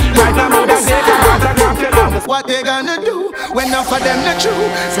 right now I'm gonna say what they gonna do when enough of them the true?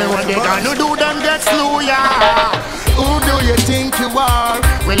 Say what they gonna do, them get slew, yeah. Who do you think you are?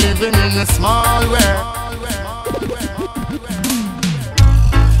 We're living in a small world.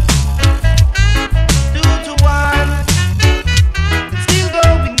 2 to 1, still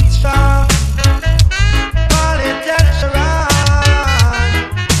going strong. Call it Sharon.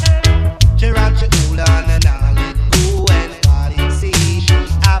 Sharon should hold on and I'll let go and call it see.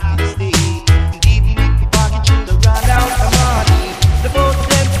 Happy stay. Even if the pocket should have run out the money, the both of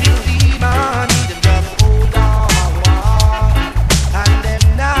them still the money. Them just hold on and them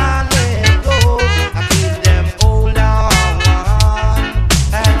not let go. I feel them hold on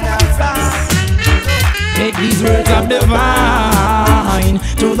and that's right. Take these words of divine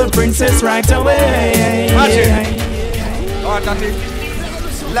to the princess right away.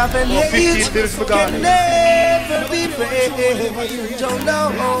 Love and hate can never be brave. Don't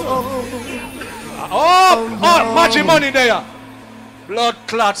know. Magic money there. Blood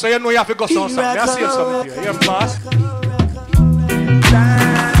clot, so you know you have to go something. I see something here. You pass.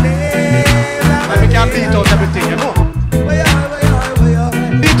 We can beat out everything, you know.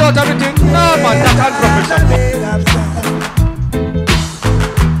 Beat out everything? No, man, that can't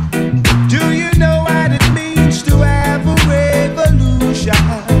Do you know what it means to have a revolution?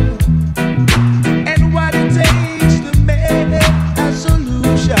 And what it takes to make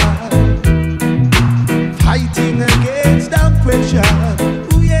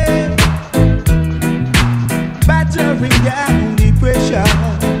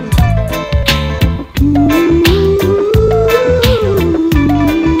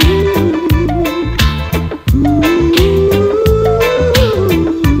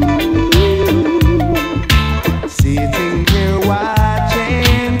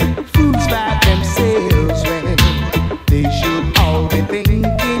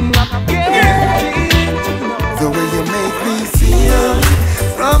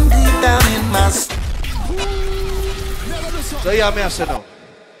So yeah, me I say now.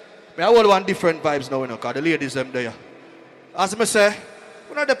 Me I hold one different vibes now, you know, because the ladies them there. As me say,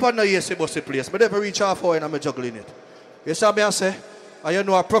 we're not depend on yes bossy place, but never reach half hour and I'm juggling it. You see me I say, and you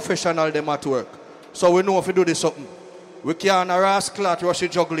know a professional them at work. So we know if we do this something. We can't harass clot rush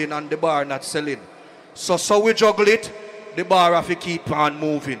juggling and the bar not selling. So we juggle it, the bar have to keep on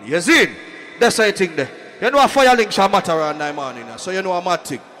moving. You see? That's how I think there. You know a Firelinks shall matter around 9 morning. So you know a mad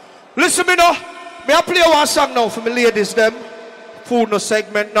thing. Listen me now. Me I play one song now for me ladies them. Phone no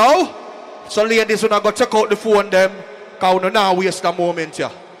segment now. So ladies when I go check out the phone them. Cause we now waste a moment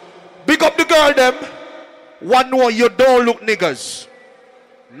here. Big up the girl them. One know you don't look niggas.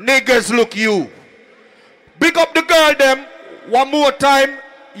 Niggas look you. Big up the girl them. One more time.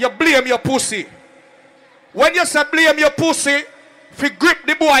 You blame your pussy. When you say blame your pussy, if you grip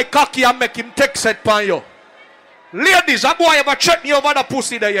the boy cocky and make him take set pan you. Ladies, a boy ever check me over the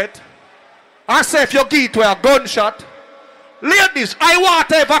pussy there yet? I say if you give it to a gunshot. Ladies, I want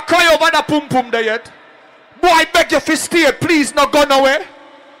to ever cry over the pum pum there yet? Boy, beg you to stay, please, no gun away.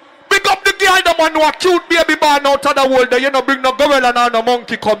 Big up the girl, the man who a cute baby born out of the world there. You know, bring no gorilla and no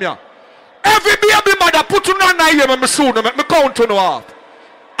monkey come here. Every baby mother put you on here, me soon, make me count to no half.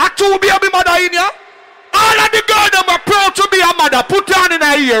 A 2 baby mother in here. All of the girls them are proud to be a mother. Put your hand in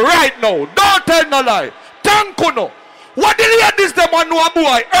her ear right now. Don't tell no lie. Thank you no. What the ladies them want know a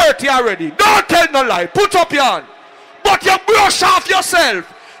boy hurt you already. Don't tell no lie. Put up your hand. But you brush off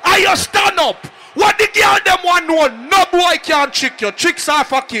yourself. And you stand up. What the girl them want know, no boy can trick you. Tricks are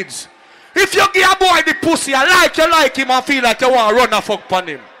for kids. If you give a boy the pussy, you like him and feel like you want to run a fuck on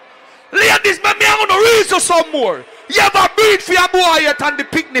him. Ladies, me I want to read you some more. You ever breathe for your boy yet and the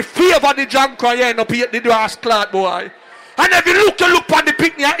picnic favor the junk or you end up the grass clot boy. And if you look on the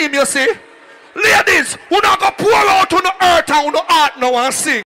picnic at him, you see. Ladies, who not go pour out on the earth and on the heart now and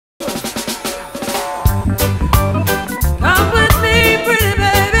sing. Come with me, pretty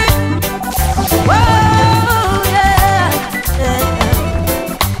baby. Whoa, yeah, yeah.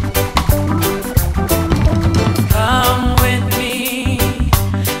 Come with me,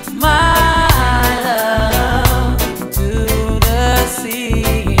 my love, to the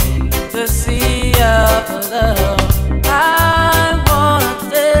sea of love. I wanna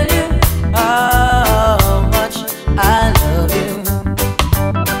tell you how much I love you.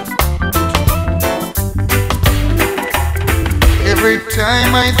 Every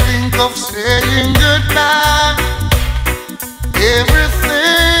time I think of saying goodbye,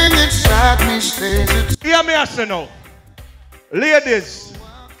 everything inside me says it's... Hear me answer now. Ladies,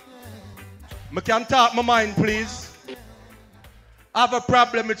 I can talk my mind please. I have a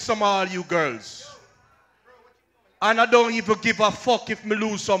problem with some of all you girls. And I don't even give a fuck if me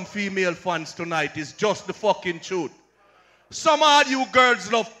lose some female fans tonight. It's just the fucking truth. Some of you girls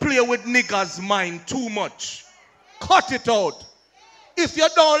love play with niggas' mind too much. Cut it out. If you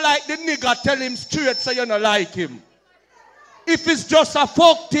don't like the nigga, tell him straight so you don't like him. If it's just a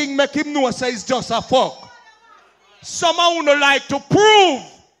fuck thing, make him know say it's just a fuck. Some of you don't like to prove.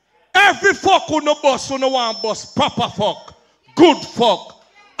 Every fuck who no boss who no want boss proper fuck. Good fuck.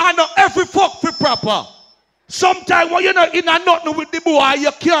 And not every fuck for proper. Sometimes when you're not in a nothing with the boy,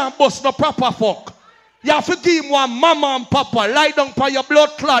 you can't bust no proper fuck. You have to give him one mama and papa. Lie down for your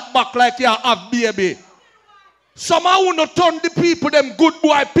blood clot back like you have baby. Some of you not turn the people them good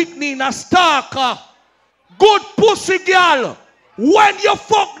boy picnic in a stalker. Good pussy girl. When you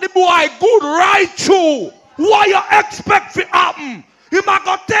fuck the boy good right through, what you expect to happen? He might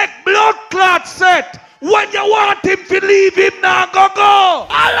go take blood clot set. When you want him to leave him now go.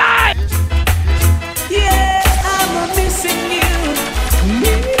 Alright. Yeah, I'm missing you.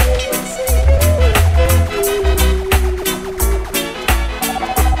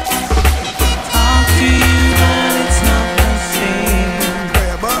 Talk to you, but it's not the same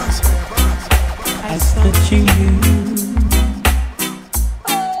as touching you.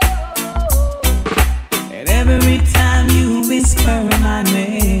 And every time you whisper my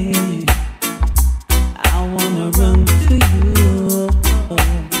name, I wanna run to you.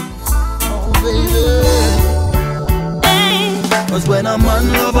 Cause when a man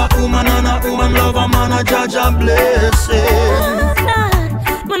love a woman and a woman love a man, a judge a blessing.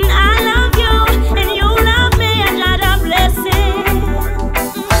 When I love you and you love me, I judge a blessing.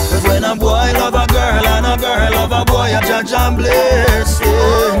 Cause when a boy love a girl and a girl love a boy, a judge a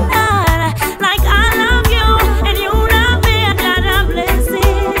blessing. Like I love you and you love me, I judge a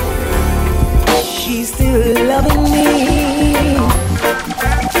blessing. She's still loving me.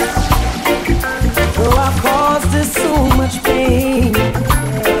 Oh, I caused her so much pain.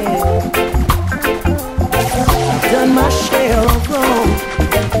 I've done my share of wrong,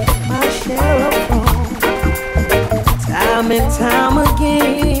 my share of wrong. Time and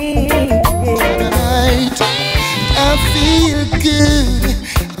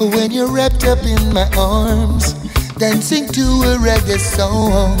when you're wrapped up in my arms, dancing to a reggae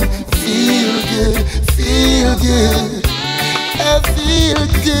song. Feel good, I feel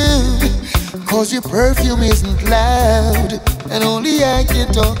good. Cause your perfume isn't loud, and only I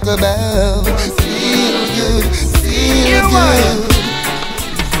can talk about. Feel good.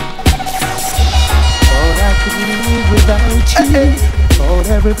 Thought I could live without you, thought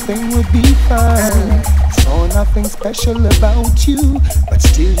everything would be fine. Saw nothing special about you, but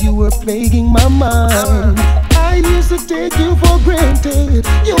still you were plaguing my mind. I used to take you for granted,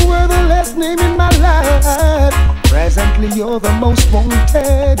 you were the last name in my life. Presently you're the most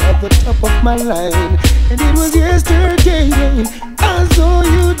wanted at the top of my line. And it was yesterday I saw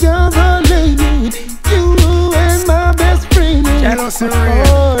you down the lane, you and my best friend. My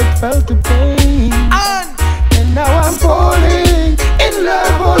heart felt the pain, and now I'm falling in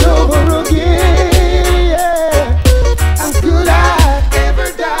love all over again. How could I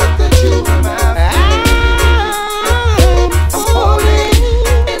ever doubt that you were my friend? I'm falling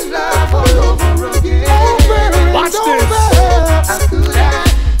in love all over again. Watch this. How could I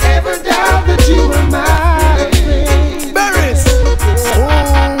ever doubt that you were my friend? Berries.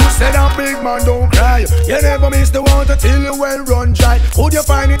 Oh, said a big man don't cry. You never miss the water till you well run dry. Would you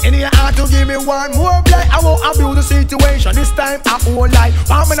find it in your heart to give me one more blight? I won't abuse the situation. This time I won't lie.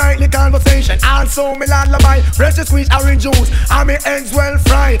 Want my nightly conversation, also me lullaby. Fresh to squeeze orange juice, and me eggs well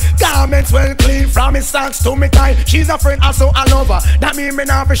fried. Garments well clean, from me socks to me tie. She's a friend, also a lover. That mean me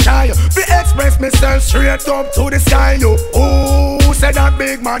not be shy. Be express myself straight up to the sky. You, ooh, said that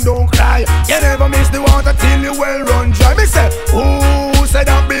big man don't cry. You never miss the water till you well run dry. Me say, ooh, said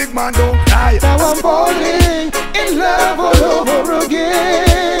that big man don't cry. Now I'm falling in love all over again.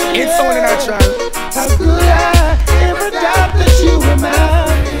 It's only natural. How could I ever doubt that you were mine?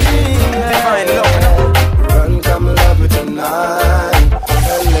 Run, come love me tonight,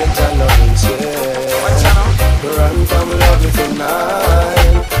 and let your loving share. Run, come love me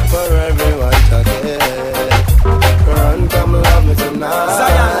tonight, for everyone to get. Run, come love me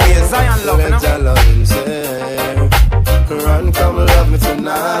tonight, Zion love, let your loving share. Run, come love me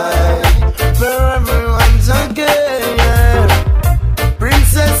tonight, for everyone to get.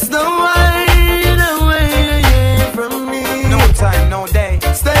 Princess, don't hide away from me. No time, no day.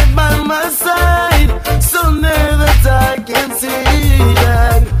 Stay by my side, so near that I can see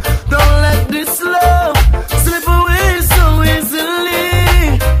that. Don't let this love slip away so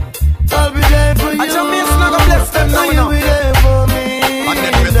easily. I'll be there for you. I just miss not gonna bless them now, you'll be there for me. And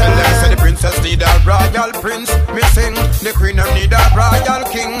then me tell them, say the princess need a royal prince. Me sing, the queen of need a royal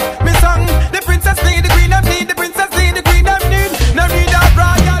king. Me song, the princess need, the queen of need, the princess need, the queen of need. No need a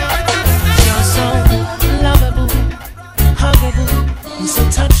royal prince. You're so lovable, huggable, and so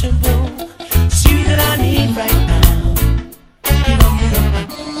touchable. It's you that I need right now.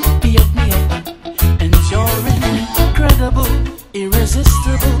 Be up, and you're incredible,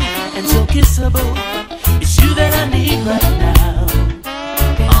 irresistible, and so kissable. It's you that I need right now.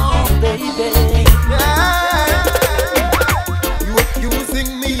 Oh, baby. You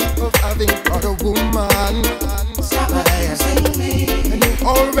accusing me of having got a woman. Stop accusing me. And you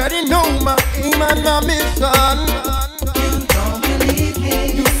already know my aim and my mission. You don't believe me.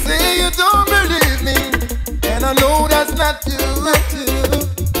 You say you don't believe me, and I know that's not you.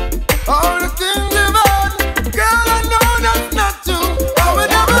 All the things you've done, girl, I know that's not you. I would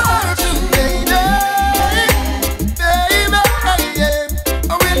never hurt you, lady. Baby,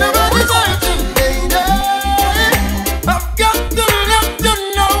 I will never desert you, lady. I've got to let you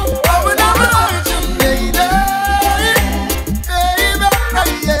know I would never hurt you, lady. Baby,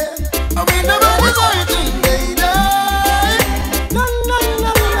 I will never desert you, lady. La la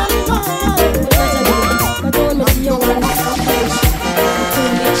la la la.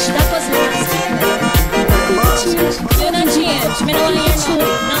 That was nasty. You don't change. Me don't hear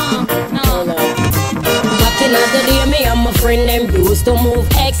no. Back in the day, me and my friend them used to move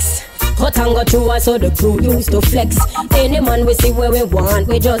X. Cut and go through us so the crew used to flex. Any man we see where we want,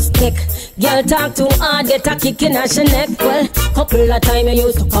 we just click. Girl talk too hard, get a kick in her neck. Well, couple of time you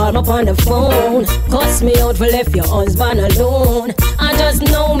used to call me up on the phone. Cuss me out for left your husband alone. I just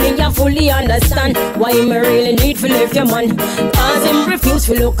know me, you fully understand why me really need to leave your man. Cause him refuse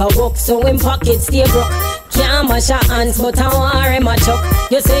to look a walk, so him pocket stay broke. Can't mash your hands, but I want him a chuck.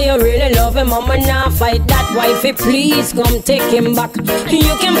 You say you really love him, mama, now fight that wifey. Please come take him back.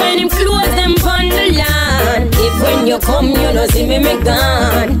 You can find him close them on the land. If when you come, you know see me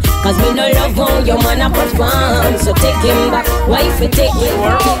gone. Cause Cause me no love how your man a perform. So take him back, wife you take him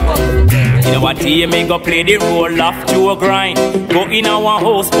back. You know what, me go play the role of Joe grind. Go in our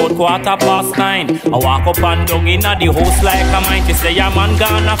house about 9:15. I walk up and down in the house like a mine. She say, yeah man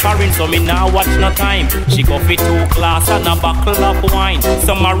gone a foreign, so me now watch no time. She go for 2 glass and a buckle of wine.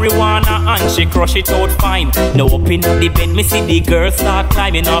 Some marijuana and she crush it out fine. Now up in the bed, me see the girl start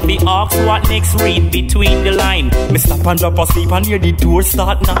climbing off the ox. What next? Read between the line. Me stop and drop asleep and hear the door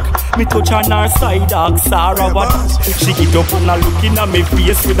start knock. Me touch on her side, dog Sarah what? She get up and a looking at me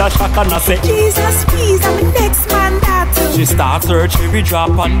face with a shock and I say, Jesus please, I'm the next man that. She starts search every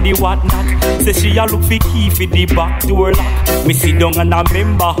drop on the whatnot. Say she a look for key for the back door lock. Me sit down and I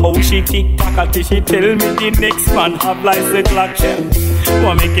remember how she tick tock until she tell me the next man have license clock shell.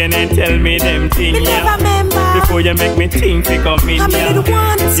 What making and tell me them things, yeah. Before you make me think to come in, yeah.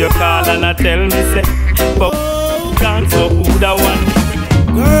 You call and I tell me say, but can't so who the one?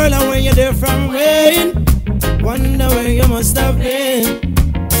 Girl, and when you're there from rain, wonder where you must have been.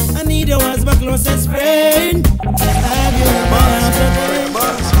 I need your ones back closest friend. Have you ever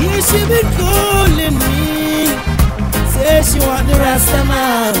here she been calling me, say she want the Rasta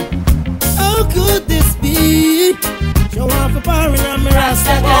man. How could this be? She want for power and me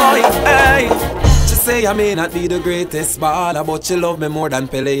Rasta girl. Hey. She say I may not be the greatest baller, but she love me more than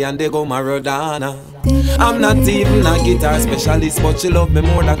Pele and Diego Maradona. I'm not even a guitar specialist, but she love me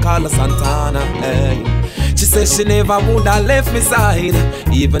more than Carlos Santana. Hey. She says she never would have left me side,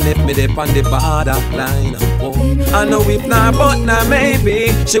 even if me dip on the borderline. Oh, I know if not, but now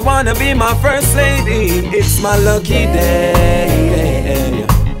maybe she wanna be my first lady. It's my lucky day.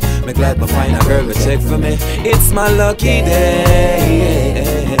 Me glad to find a girl to check for me. It's my lucky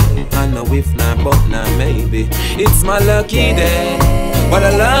day. I know if not, but now maybe it's my lucky day. What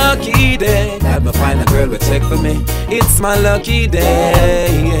a lucky day. Glad to find a girl to check for me. It's my lucky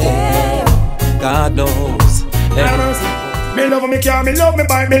day. God knows. Me love me car, me love me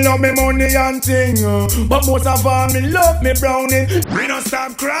bike, me love me money and thing. But most of all, me love me browning. Me don't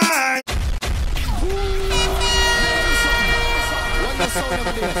stop crying.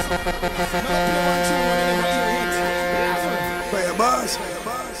 Fyahboss.